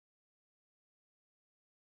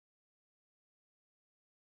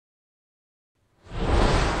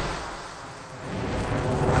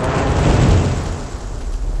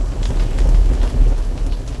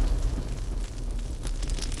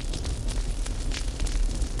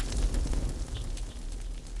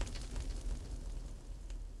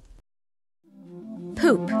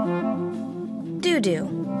poop. Doo-doo.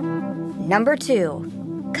 Number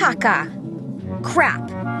 2, caca. Crap.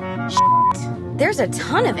 Shit. There's a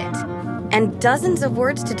ton of it, and dozens of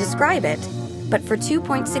words to describe it. But for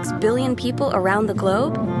 2.6 billion people around the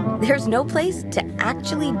globe, there's no place to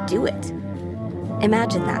actually do it.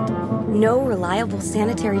 Imagine that. No reliable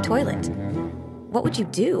sanitary toilet. What would you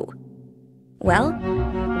do? Well,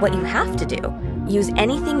 what you have to do, use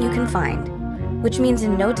anything you can find, which means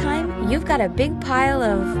in no time, you've got a big pile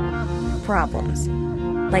of problems,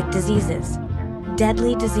 like diseases,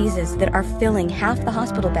 deadly diseases that are filling half the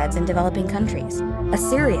hospital beds in developing countries. A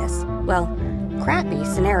serious, well, crappy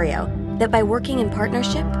scenario that by working in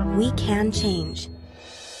partnership, we can change.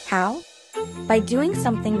 How? By doing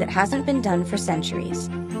something that hasn't been done for centuries,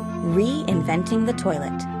 reinventing the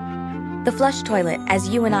toilet. The flush toilet, as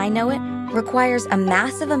you and I know it, requires a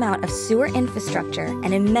massive amount of sewer infrastructure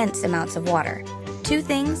and immense amounts of water, 2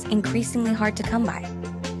 things increasingly hard to come by.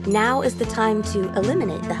 Now is the time to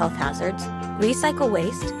eliminate the health hazards, recycle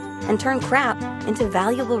waste, and turn crap into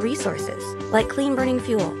valuable resources like clean burning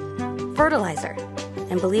fuel, fertilizer,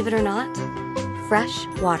 and believe it or not, fresh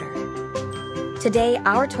water. Today,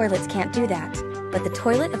 our toilets can't do that, but the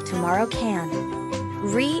toilet of tomorrow can.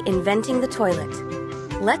 Reinventing the toilet.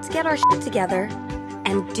 Let's get our shit together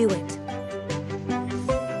and do it.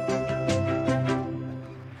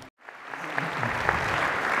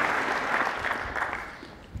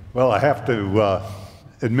 Well, I have to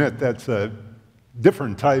admit that's a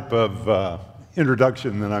different type of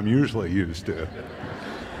introduction than I'm usually used to.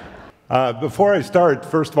 Before I start,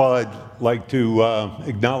 first of all, I'd like to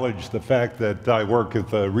acknowledge the fact that I work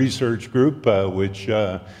with a research group which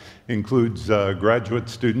includes graduate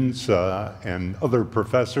students and other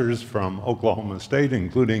professors from Oklahoma State,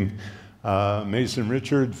 including Mason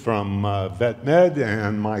Richard from Vet Med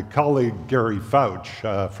and my colleague Gary Fouch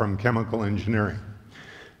from Chemical Engineering.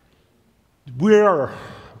 We are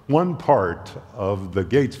one part of the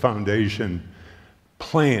Gates Foundation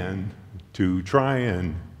plan to try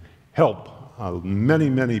and help many,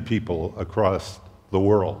 many people across the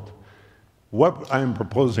world. What I'm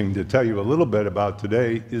proposing to tell you a little bit about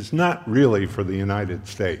today is not really for the United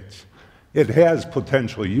States. It has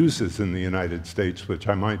potential uses in the United States, which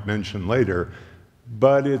I might mention later,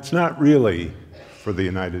 but it's not really for the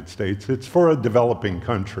United States. It's for a developing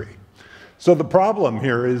country. So the problem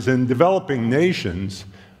here is in developing nations,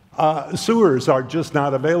 sewers are just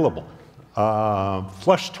not available.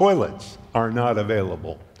 Flush toilets are not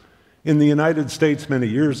available. In the United States many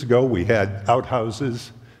years ago, we had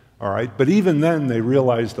outhouses, all right, but even then they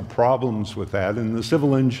realized the problems with that, and the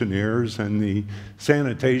civil engineers and the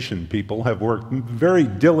sanitation people have worked very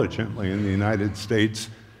diligently in the United States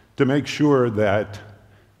to make sure that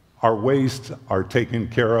our wastes are taken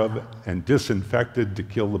care of and disinfected to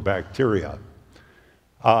kill the bacteria.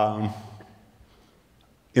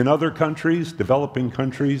 In other countries, developing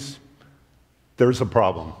countries, there's a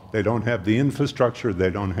problem. They don't have the infrastructure,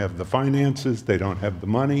 they don't have the finances, they don't have the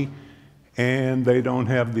money, and they don't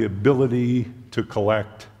have the ability to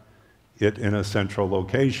collect it in a central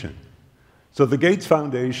location. So the Gates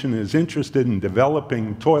Foundation is interested in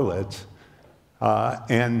developing toilets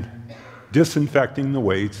and disinfecting the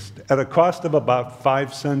waste at a cost of about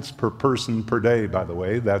 5 cents per person per day, by the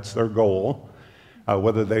way. That's their goal.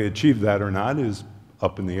 Whether they achieve that or not is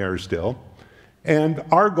up in the air still. And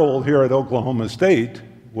our goal here at Oklahoma State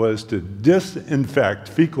was to disinfect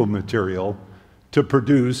fecal material to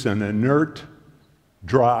produce an inert,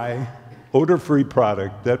 dry, odor-free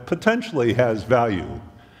product that potentially has value.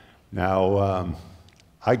 Now,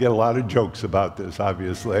 I get a lot of jokes about this,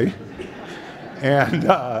 obviously. And,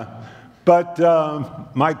 but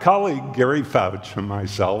my colleague, Gary Fouch, and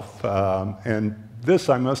myself, and this,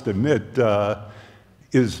 I must admit,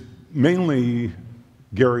 is mainly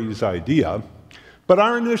Gary's idea, but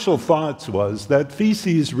our initial thoughts was that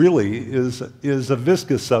feces really is a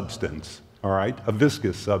viscous substance, all right, a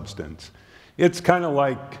viscous substance. It's kind of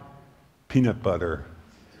like peanut butter.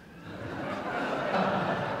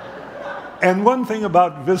 And one thing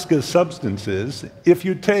about viscous substances, if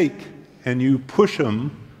you take and you push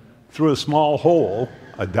them through a small hole,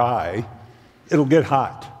 a die, it'll get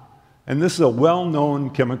hot. And this is a well-known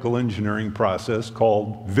chemical engineering process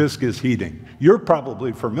called viscous heating. You're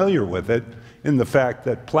probably familiar with it in the fact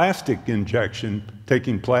that plastic injection,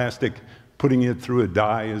 taking plastic, putting it through a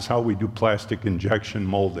die, is how we do plastic injection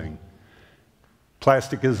molding.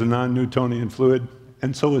 Plastic is a non-Newtonian fluid,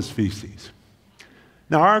 and so is feces.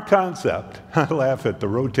 Now our concept, I laugh at the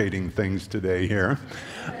rotating things today here,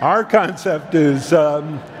 our concept is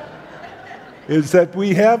that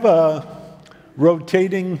we have a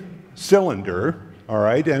rotating cylinder, all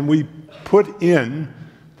right, and we put in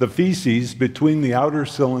the feces between the outer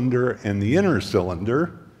cylinder and the inner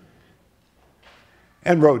cylinder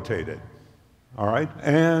and rotate it, all right?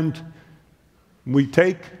 And we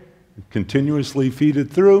continuously feed it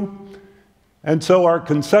through. And so our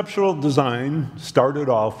conceptual design started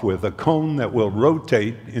off with a cone that will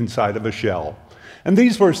rotate inside of a shell. And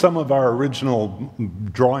these were some of our original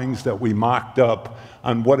drawings that we mocked up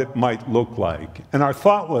on what it might look like. And our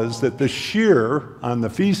thought was that the shear on the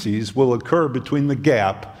feces will occur between the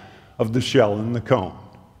gap of the shell and the cone.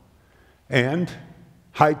 And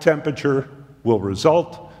high temperature will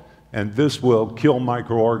result, and this will kill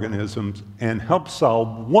microorganisms and help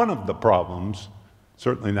solve one of the problems,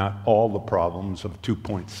 certainly not all the problems of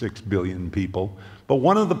 2.6 billion people, but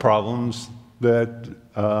one of the problems that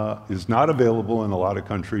is not available in a lot of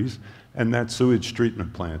countries, and that's sewage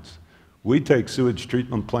treatment plants. We take sewage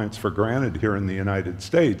treatment plants for granted here in the United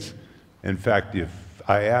States. In fact, if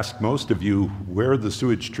I ask most of you where the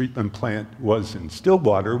sewage treatment plant was in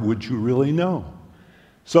Stillwater, would you really know?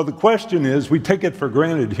 So the question is, we take it for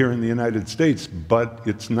granted here in the United States, but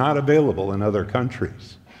it's not available in other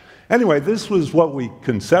countries. Anyway, this was what we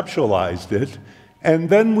conceptualized it, and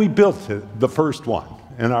then we built it, the first one.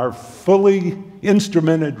 And our fully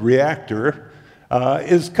instrumented reactor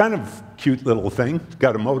is kind of a cute little thing. It's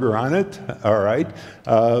got a motor on it, all right.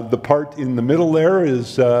 The part in the middle there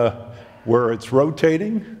is where it's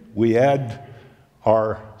rotating. We add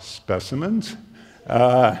our specimens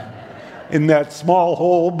in that small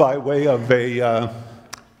hole by way of a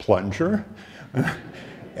plunger.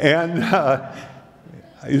 And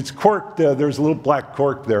it's corked, there's a little black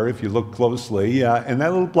cork there if you look closely, and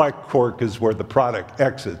that little black cork is where the product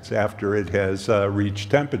exits after it has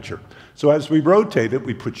reached temperature. So as we rotate it,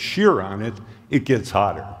 we put shear on it, it gets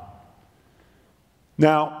hotter.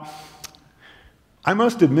 Now, I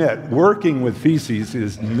must admit, working with feces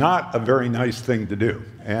is not a very nice thing to do.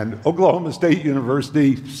 And Oklahoma State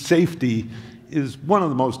University safety is one of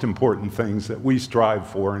the most important things that we strive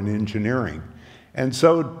for in engineering. And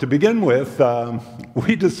so to begin with,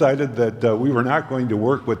 we decided that we were not going to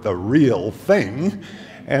work with the real thing.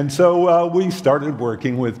 And so we started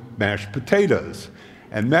working with mashed potatoes.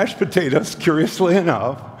 And mashed potatoes, curiously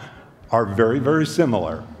enough, are very, very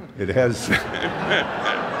similar. It has...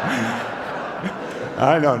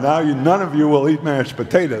 I know, now none of you will eat mashed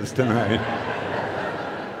potatoes tonight.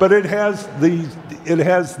 But it has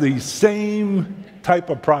the same type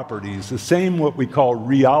of properties, the same what we call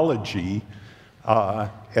rheology,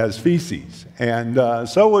 as feces. And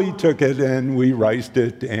so we took it and we riced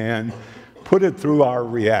it and put it through our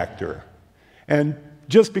reactor. And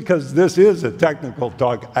just because this is a technical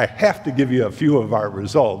talk, I have to give you a few of our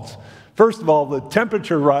results. First of all, the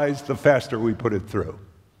temperature rise, the faster we put it through.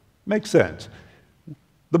 Makes sense.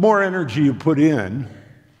 The more energy you put in,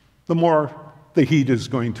 the more the heat is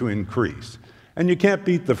going to increase. And you can't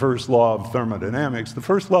beat the first law of thermodynamics. The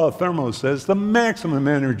first law of thermo says the maximum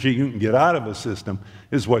energy you can get out of a system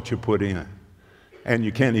is what you put in. And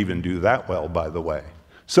you can't even do that well, by the way.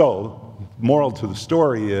 So, moral to the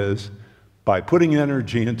story is, by putting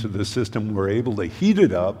energy into the system, we're able to heat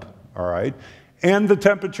it up, all right? And the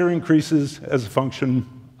temperature increases as a function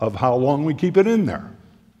of how long we keep it in there.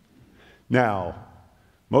 Now,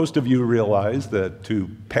 most of you realize that to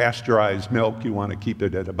pasteurize milk, you want to keep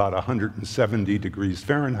it at about 170 degrees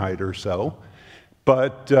Fahrenheit or so.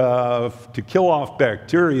 But to kill off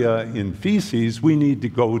bacteria in feces, we need to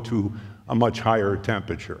go to a much higher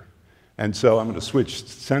temperature. And so I'm going to switch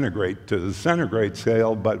centigrade to the centigrade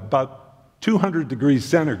scale, but about 200 degrees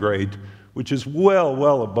centigrade, which is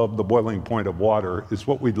well above the boiling point of water, is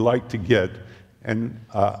what we'd like to get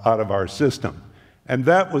out of our system. And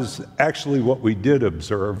that was actually what we did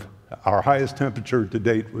observe. Our highest temperature to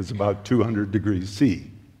date was about 200 degrees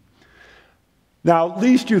C. Now, at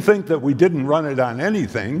least you think that we didn't run it on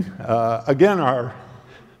anything. Again, our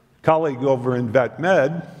colleague over in Vet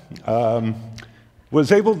Med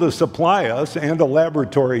was able to supply us and a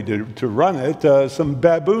laboratory to run it some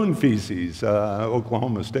baboon feces.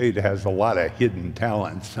 Oklahoma State has a lot of hidden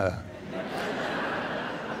talents.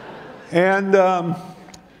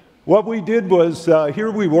 What we did was,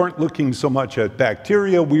 here we weren't looking so much at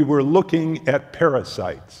bacteria, we were looking at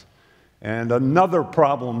parasites. And another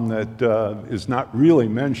problem that is not really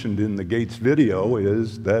mentioned in the Gates video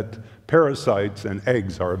is that parasites and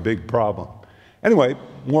eggs are a big problem. Anyway,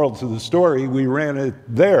 moral to the story, we ran it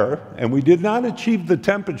there, and we did not achieve the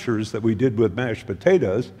temperatures that we did with mashed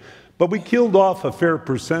potatoes, but we killed off a fair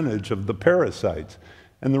percentage of the parasites.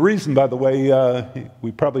 And the reason, by the way,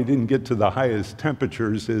 we probably didn't get to the highest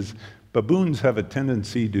temperatures is baboons have a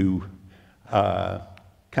tendency to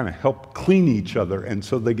kind of help clean each other, and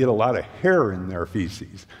so they get a lot of hair in their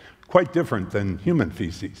feces. Quite different than human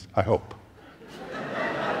feces, I hope.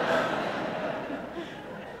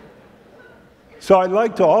 So I'd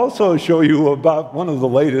like to also show you about one of the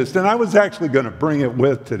latest, and I was actually going to bring it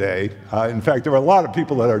with today. In fact, there are a lot of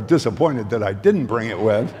people that are disappointed that I didn't bring it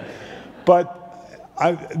with. But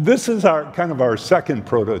this is kind of our second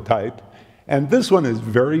prototype, and this one is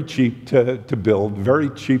very cheap to build, very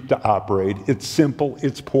cheap to operate. It's simple,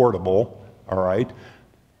 it's portable, all right?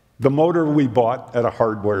 The motor we bought at a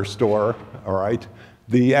hardware store, all right?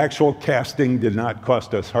 The actual casting did not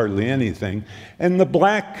cost us hardly anything. And the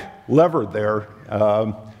black lever there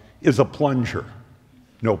is a plunger,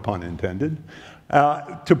 no pun intended,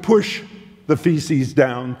 to push the feces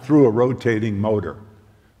down through a rotating motor.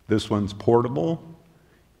 This one's portable.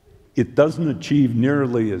 It doesn't achieve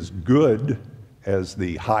nearly as good as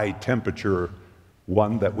the high temperature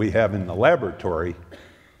one that we have in the laboratory,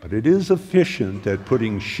 but it is efficient at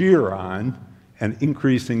putting shear on and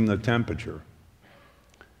increasing the temperature.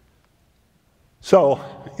 So,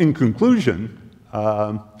 in conclusion,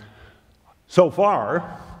 so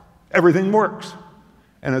far, everything works.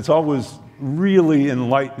 And it's always really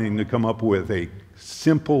enlightening to come up with a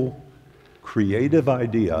simple, creative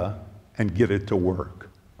idea and get it to work,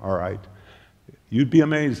 all right? You'd be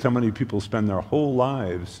amazed how many people spend their whole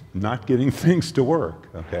lives not getting things to work,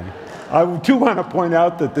 okay? I do want to point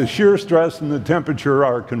out that the shear stress and the temperature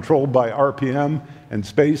are controlled by RPM and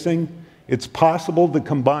spacing. It's possible to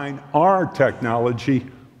combine our technology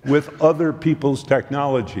with other people's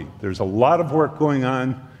technology. There's a lot of work going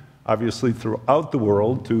on, obviously, throughout the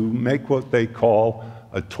world to make what they call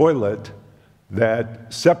a toilet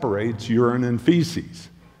that separates urine and feces.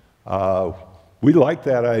 We like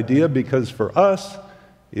that idea because for us,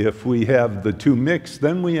 if we have the two mixed,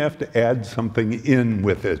 then we have to add something in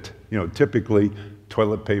with it. You know, typically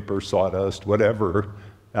toilet paper, sawdust, whatever,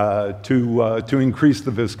 to increase the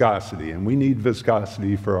viscosity, and we need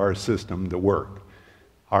viscosity for our system to work.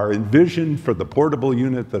 Our envision for the portable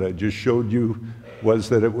unit that I just showed you was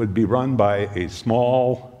that it would be run by a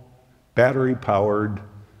small battery-powered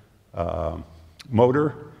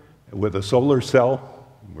motor with a solar cell.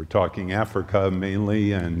 We're talking Africa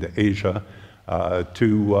mainly and Asia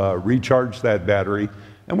to recharge that battery,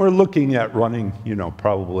 and we're looking at running, you know,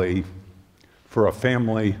 probably for a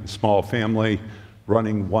family, small family,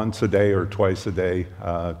 running once a day or twice a day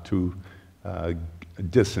to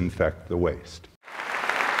disinfect the waste.